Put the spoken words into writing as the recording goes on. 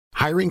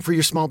Hiring for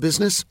your small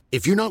business?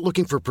 If you're not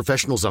looking for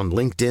professionals on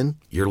LinkedIn,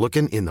 you're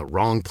looking in the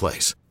wrong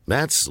place.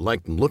 That's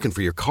like looking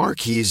for your car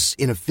keys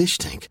in a fish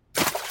tank.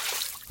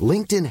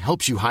 LinkedIn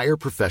helps you hire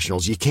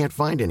professionals you can't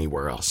find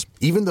anywhere else,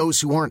 even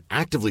those who aren't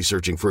actively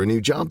searching for a new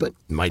job but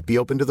might be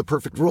open to the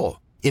perfect role.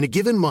 In a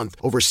given month,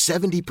 over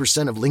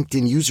 70% of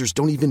LinkedIn users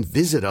don't even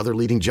visit other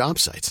leading job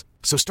sites.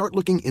 So start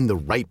looking in the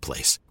right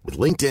place. With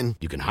LinkedIn,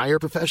 you can hire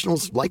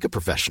professionals like a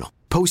professional.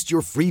 Post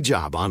your free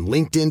job on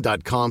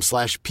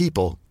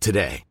linkedin.com/people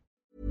today.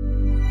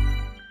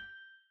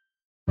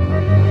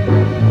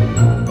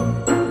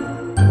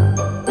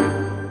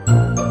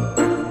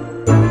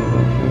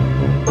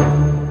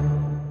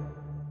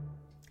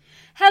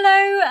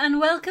 Hello and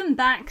welcome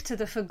back to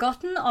the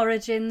Forgotten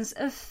Origins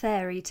of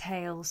Fairy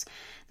Tales,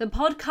 the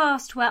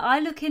podcast where I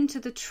look into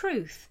the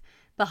truth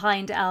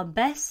behind our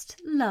best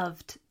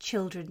loved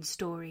children's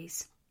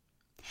stories.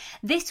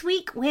 This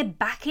week we're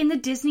back in the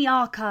Disney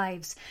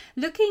archives,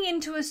 looking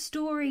into a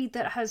story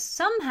that has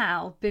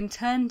somehow been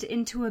turned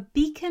into a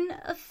beacon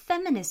of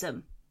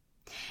feminism.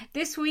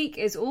 This week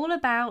is all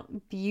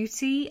about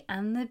Beauty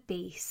and the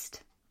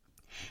Beast.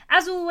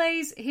 As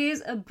always,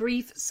 here's a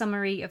brief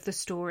summary of the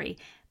story.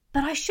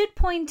 But I should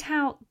point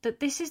out that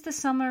this is the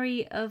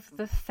summary of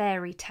the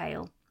fairy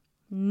tale,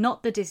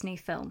 not the Disney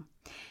film.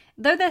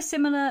 Though they're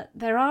similar,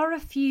 there are a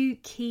few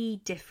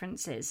key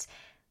differences,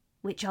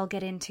 which I'll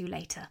get into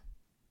later.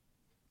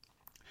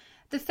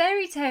 The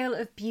fairy tale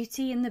of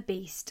Beauty and the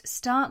Beast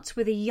starts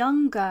with a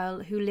young girl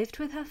who lived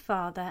with her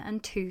father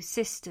and two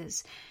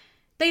sisters.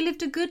 They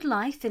lived a good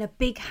life in a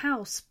big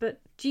house,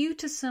 but due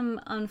to some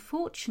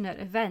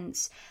unfortunate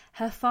events,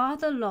 her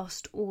father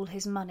lost all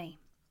his money.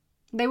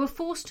 They were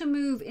forced to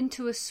move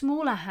into a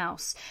smaller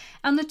house,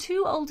 and the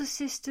two older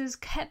sisters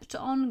kept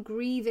on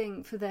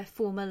grieving for their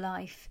former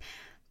life.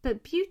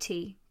 But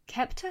Beauty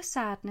kept her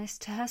sadness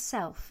to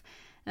herself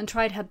and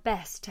tried her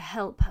best to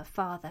help her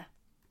father.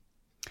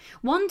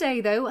 One day,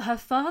 though, her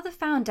father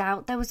found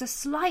out there was a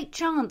slight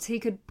chance he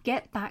could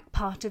get back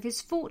part of his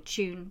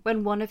fortune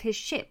when one of his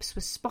ships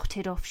was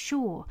spotted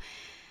offshore.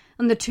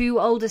 And the two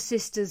older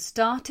sisters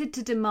started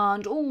to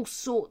demand all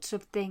sorts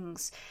of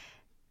things.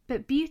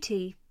 But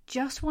Beauty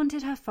just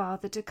wanted her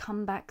father to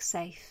come back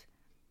safe.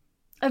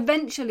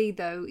 Eventually,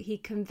 though, he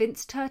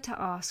convinced her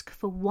to ask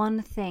for one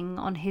thing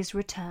on his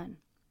return,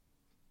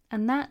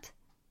 and that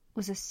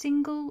was a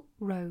single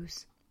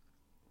rose.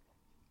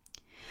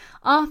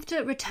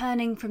 After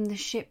returning from the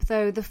ship,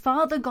 though, the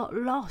father got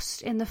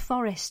lost in the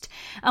forest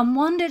and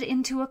wandered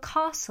into a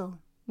castle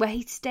where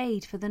he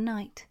stayed for the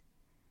night.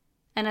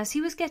 And as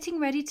he was getting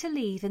ready to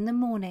leave in the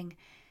morning,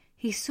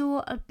 he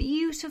saw a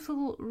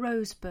beautiful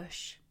rose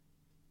bush,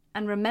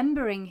 and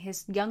remembering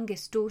his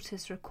youngest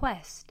daughter's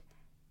request,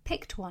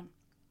 picked one.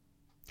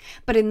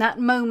 But in that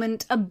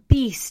moment a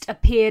beast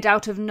appeared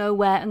out of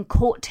nowhere and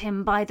caught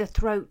him by the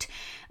throat,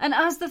 and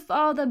as the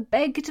father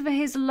begged for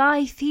his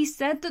life, he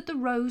said that the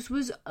rose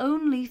was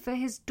only for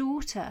his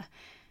daughter.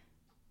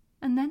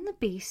 And then the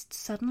beast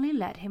suddenly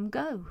let him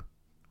go,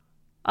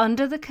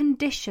 under the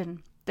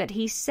condition that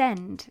he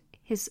send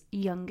his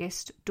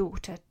youngest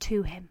daughter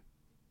to him.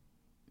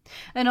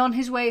 And on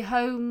his way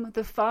home,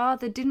 the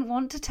father didn't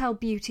want to tell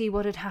Beauty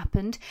what had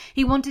happened.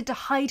 He wanted to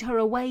hide her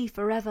away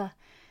forever.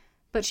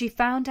 But she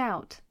found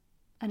out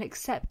and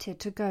accepted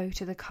to go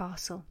to the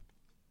castle.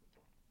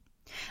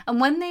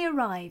 And when they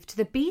arrived,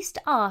 the beast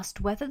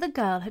asked whether the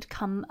girl had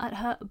come at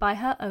her by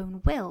her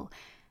own will,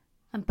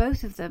 and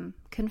both of them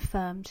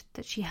confirmed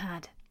that she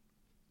had.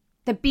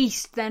 The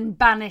beast then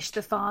banished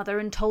the father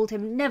and told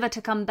him never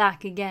to come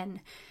back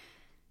again.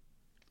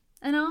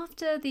 And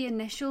after the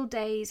initial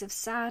days of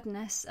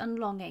sadness and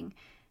longing,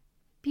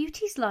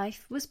 Beauty's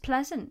life was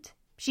pleasant.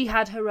 She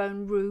had her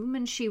own room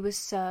and she was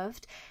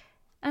served,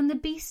 and the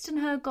beast and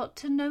her got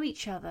to know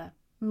each other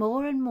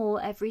more and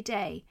more every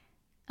day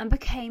and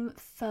became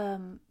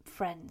firm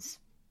friends.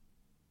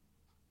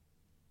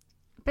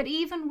 But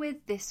even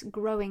with this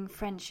growing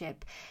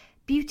friendship,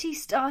 Beauty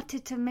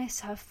started to miss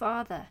her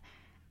father,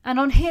 and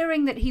on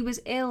hearing that he was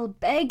ill,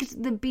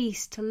 begged the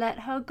beast to let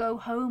her go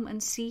home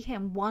and see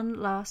him one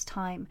last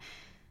time.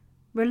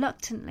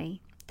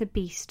 Reluctantly, the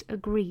beast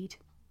agreed,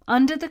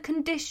 under the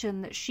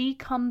condition that she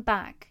come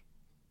back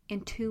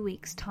in 2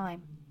 weeks'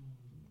 time.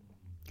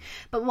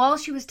 But while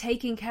she was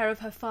taking care of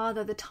her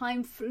father, the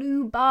time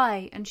flew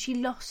by and she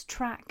lost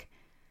track.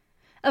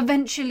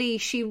 Eventually,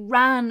 she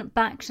ran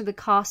back to the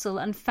castle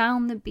and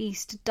found the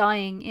beast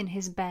dying in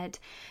his bed.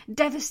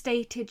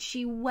 Devastated,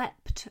 she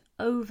wept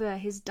over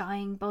his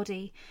dying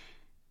body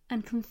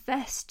and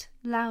confessed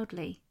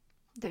loudly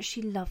that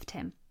she loved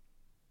him.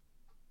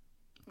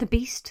 The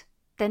beast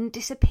then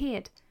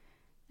disappeared,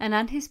 and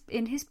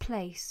in his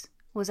place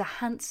was a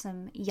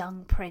handsome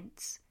young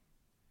prince.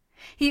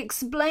 He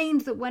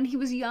explained that when he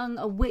was young,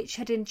 a witch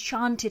had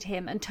enchanted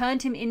him and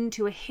turned him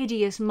into a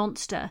hideous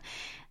monster,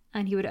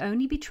 and he would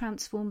only be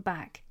transformed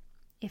back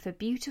if a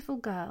beautiful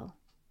girl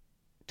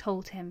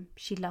told him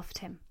she loved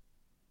him.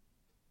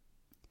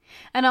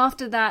 And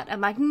after that, a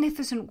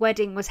magnificent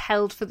wedding was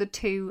held for the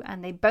two,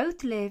 and they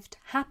both lived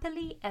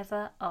happily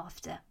ever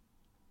after.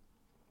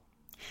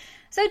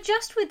 So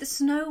just with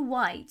Snow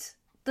White,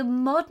 the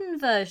modern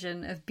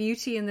version of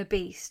Beauty and the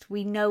Beast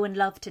we know and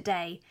love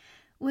today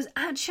was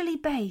actually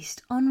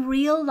based on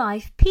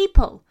real-life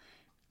people.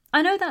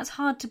 I know that's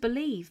hard to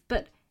believe,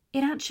 but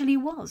it actually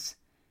was.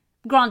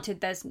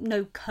 Granted, there's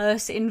no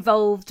curse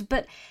involved,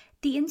 but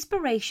the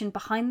inspiration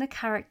behind the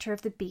character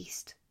of the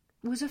Beast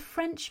was a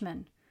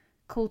Frenchman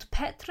called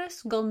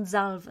Petrus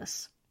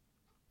Gonsalves.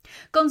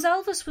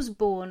 Gonsalves was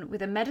born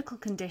with a medical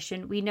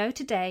condition we know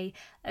today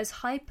as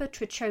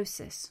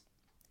hypertrichosis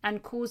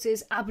and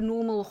causes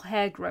abnormal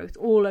hair growth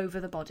all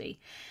over the body.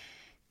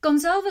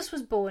 Gonsalves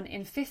was born in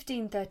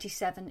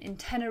 1537 in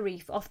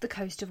Tenerife off the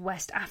coast of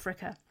West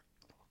Africa.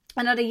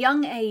 And at a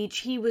young age,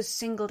 he was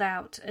singled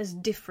out as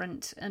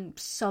different and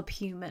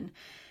subhuman.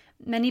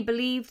 Many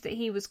believed that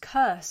he was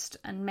cursed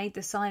and made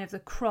the sign of the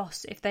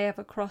cross if they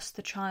ever crossed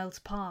the child's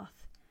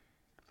path.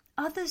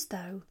 Others,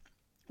 though,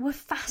 were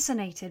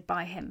fascinated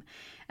by him,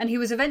 and he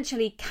was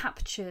eventually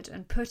captured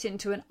and put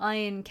into an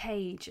iron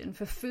cage, and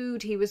for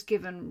food he was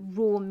given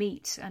raw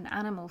meat and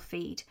animal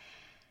feed.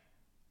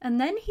 And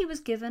then he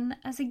was given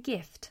as a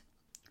gift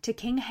to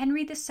King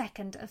Henry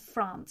II of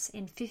France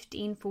in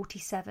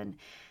 1547,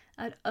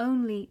 at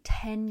only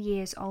 10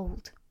 years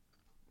old.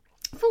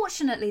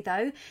 Fortunately,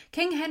 though,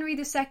 King Henry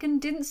II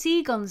didn't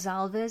see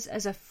Gonsalves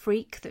as a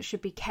freak that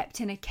should be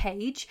kept in a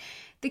cage.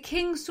 The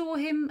king saw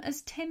him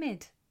as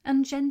timid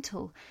and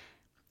gentle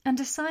and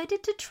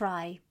decided to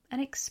try an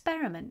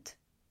experiment.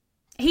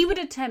 He would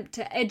attempt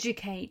to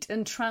educate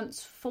and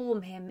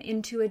transform him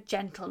into a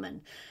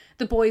gentleman.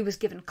 The boy was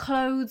given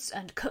clothes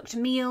and cooked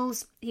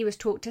meals. He was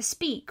taught to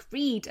speak,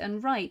 read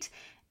and write,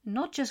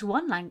 not just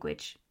one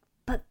language,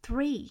 but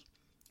 3.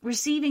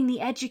 Receiving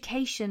the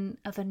education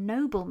of a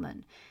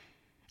nobleman.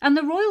 And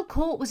the royal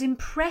court was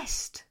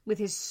impressed with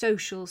his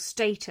social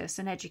status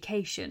and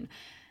education,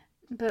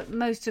 but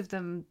most of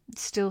them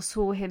still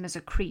saw him as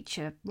a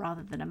creature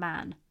rather than a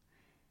man.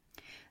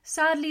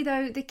 Sadly,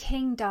 though, the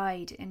king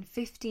died in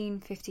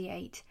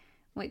 1558,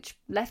 which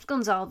left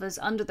Gonsalves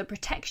under the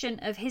protection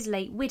of his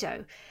late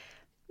widow.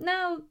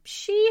 Now,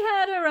 she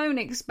had her own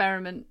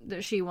experiment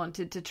that she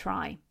wanted to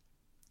try.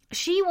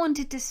 She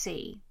wanted to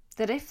see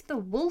that if the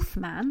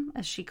Wolfman,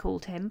 as she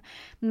called him,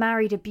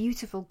 married a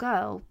beautiful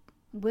girl,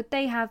 would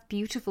they have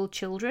beautiful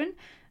children,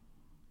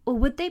 or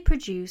would they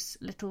produce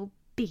little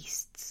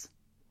beasts?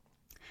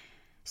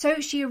 So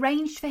she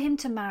arranged for him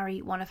to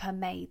marry one of her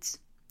maids,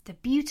 the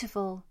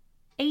beautiful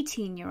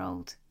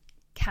 18-year-old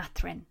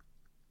Catherine.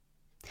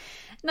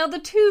 Now the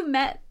two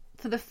met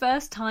for the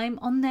first time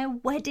on their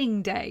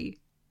wedding day.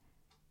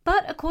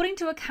 But according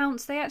to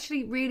accounts, they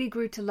actually really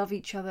grew to love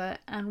each other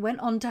and went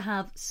on to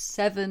have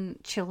 7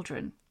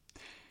 children.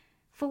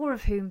 4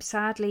 of whom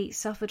sadly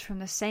suffered from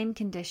the same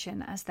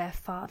condition as their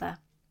father.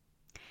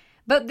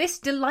 But this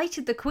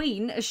delighted the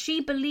Queen, as she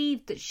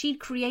believed that she'd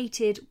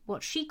created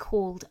what she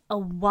called a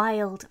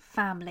wild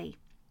family.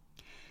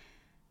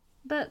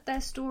 But their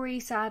story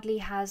sadly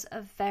has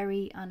a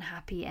very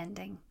unhappy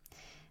ending.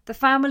 The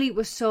family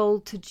was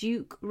sold to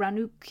Duke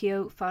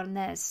Ranuccio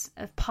Farnese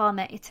of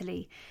Parma,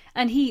 Italy,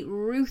 and he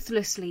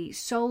ruthlessly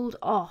sold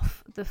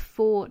off the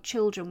 4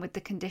 children with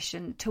the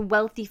condition to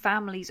wealthy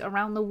families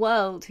around the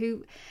world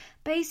who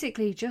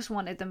basically just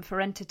wanted them for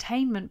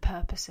entertainment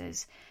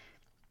purposes.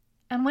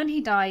 And when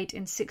he died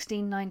in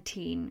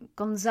 1619,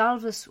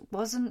 Gonsalves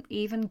wasn't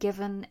even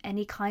given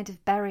any kind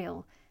of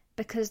burial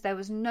because there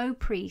was no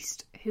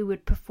priest who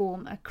would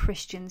perform a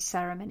Christian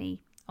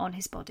ceremony on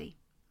his body.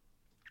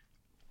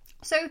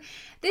 So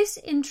this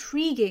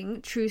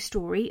intriguing true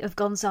story of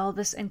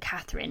Gonsalves and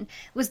Catherine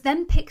was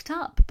then picked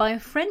up by a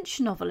French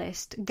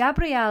novelist,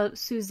 Gabrielle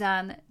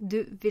Suzanne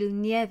de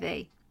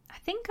Villeneuve. I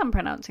think I'm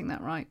pronouncing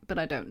that right, but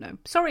I don't know.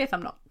 Sorry if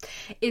I'm not.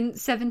 In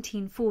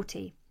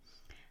 1740.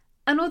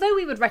 And although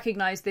we would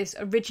recognise this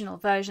original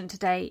version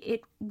today,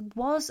 it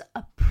was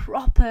a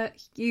proper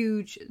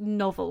huge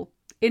novel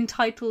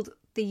entitled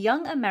The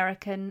Young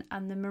American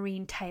and the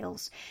Marine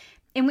Tales,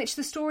 in which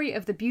the story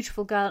of the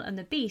beautiful girl and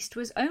the beast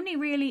was only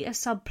really a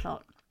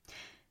subplot.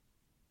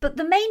 But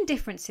the main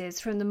differences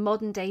from the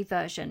modern day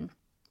version,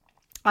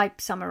 I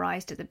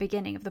summarised at the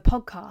beginning of the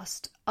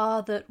podcast,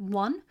 are that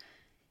 1,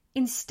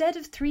 instead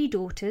of 3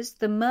 daughters,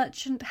 the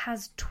merchant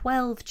has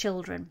 12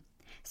 children,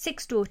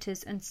 6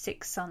 daughters and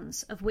 6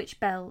 sons, of which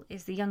Belle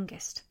is the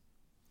youngest.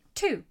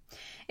 2,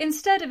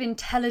 instead of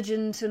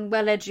intelligent and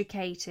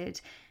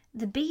well-educated,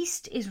 the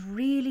beast is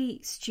really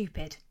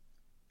stupid.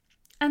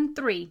 And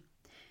 3,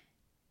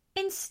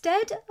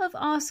 instead of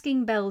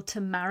asking Belle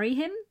to marry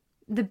him,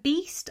 the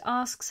beast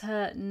asks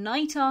her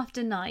night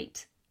after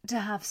night to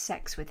have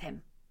sex with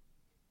him.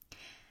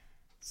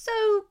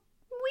 So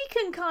we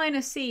can kind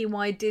of see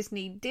why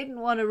Disney didn't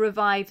want to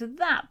revive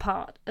that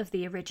part of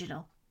the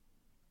original.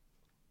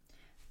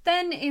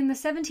 Then in the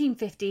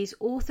 1750s,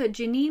 author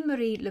Jeanine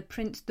Marie Le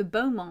Prince de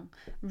Beaumont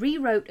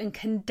rewrote and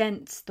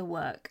condensed the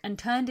work and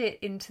turned it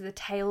into the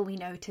tale we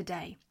know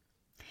today.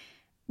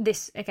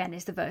 This, again,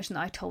 is the version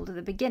that I told at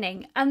the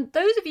beginning, and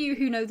those of you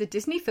who know the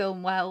Disney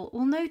film well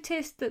will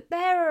notice that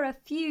there are a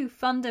few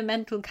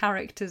fundamental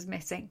characters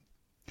missing.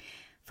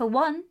 For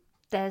one,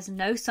 There's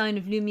no sign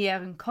of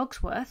Lumiere and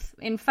Cogsworth.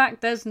 In fact,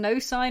 there's no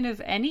sign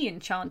of any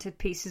enchanted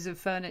pieces of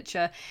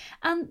furniture.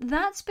 And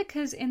that's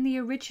because in the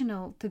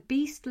original, the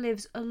beast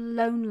lives a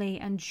lonely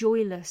and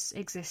joyless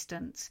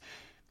existence,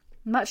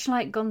 much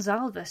like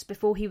Gonsalvus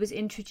before he was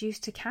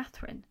introduced to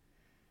Catherine.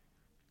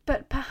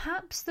 But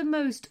perhaps the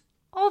most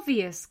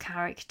obvious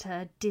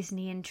character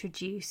Disney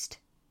introduced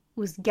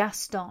was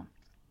Gaston,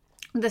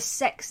 the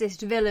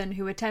sexist villain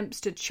who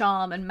attempts to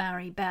charm and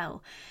marry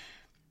Belle.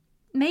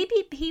 Maybe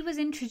he was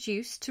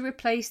introduced to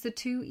replace the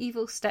two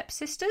evil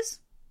stepsisters?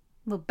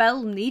 Well,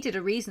 Belle needed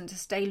a reason to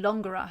stay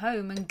longer at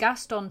home, and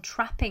Gaston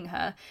trapping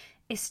her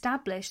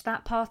established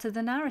that part of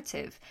the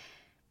narrative.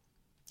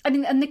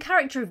 And the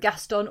character of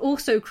Gaston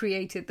also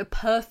created the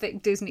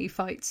perfect Disney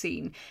fight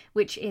scene,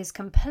 which is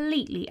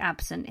completely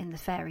absent in the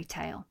fairy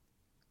tale.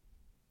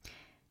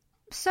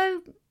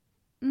 So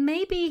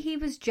maybe he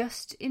was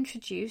just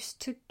introduced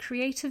to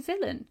create a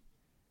villain.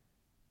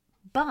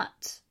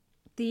 But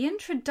the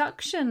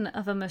introduction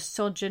of a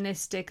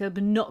misogynistic,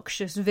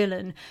 obnoxious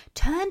villain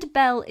turned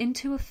Belle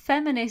into a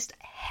feminist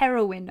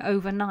heroine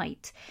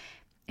overnight,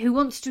 who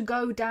wants to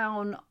go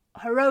down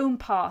her own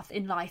path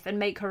in life and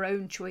make her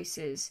own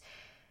choices.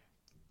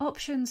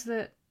 Options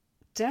that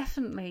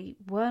definitely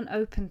weren't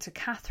open to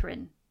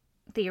Catherine,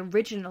 the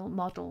original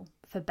model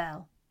for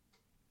Belle.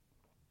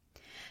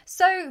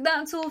 So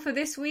that's all for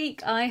this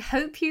week. I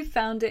hope you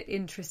found it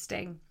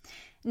interesting.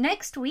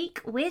 Next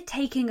week, we're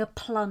taking a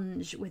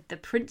plunge with The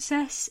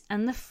Princess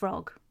and the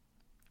Frog.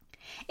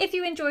 If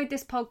you enjoyed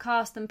this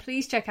podcast, then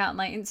please check out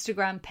my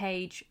Instagram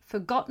page,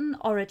 Forgotten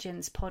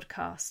Origins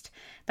Podcast.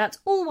 That's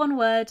all one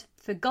word,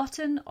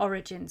 Forgotten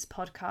Origins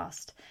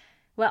Podcast,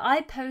 where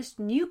I post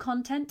new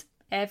content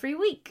every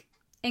week,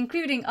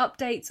 including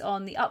updates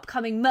on the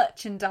upcoming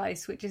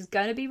merchandise, which is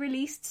going to be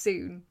released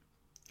soon.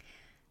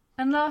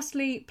 And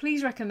lastly,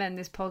 please recommend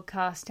this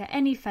podcast to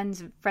any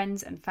friends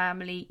and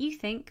family you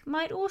think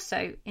might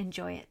also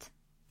enjoy it.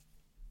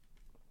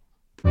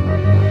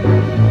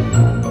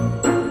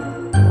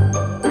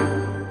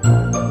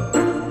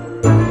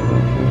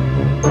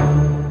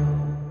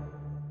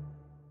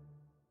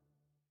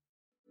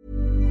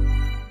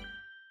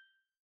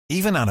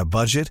 Even on a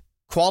budget,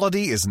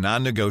 quality is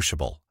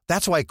non-negotiable.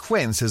 That's why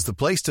Quince is the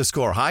place to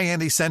score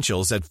high-end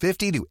essentials at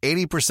 50 to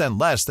 80%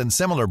 less than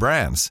similar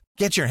brands.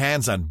 Get your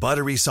hands on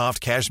buttery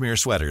soft cashmere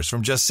sweaters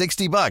from just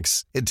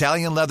 $60,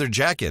 Italian leather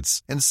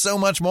jackets, and so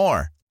much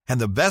more. And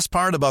the best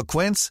part about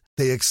Quince,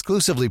 they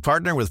exclusively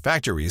partner with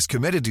factories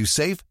committed to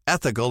safe,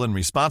 ethical, and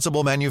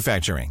responsible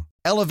manufacturing.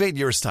 Elevate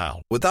your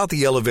style without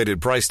the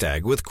elevated price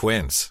tag with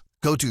Quince.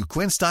 Go to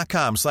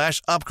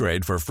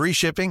quince.com/upgrade for free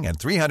shipping and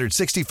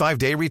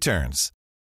 365-day returns.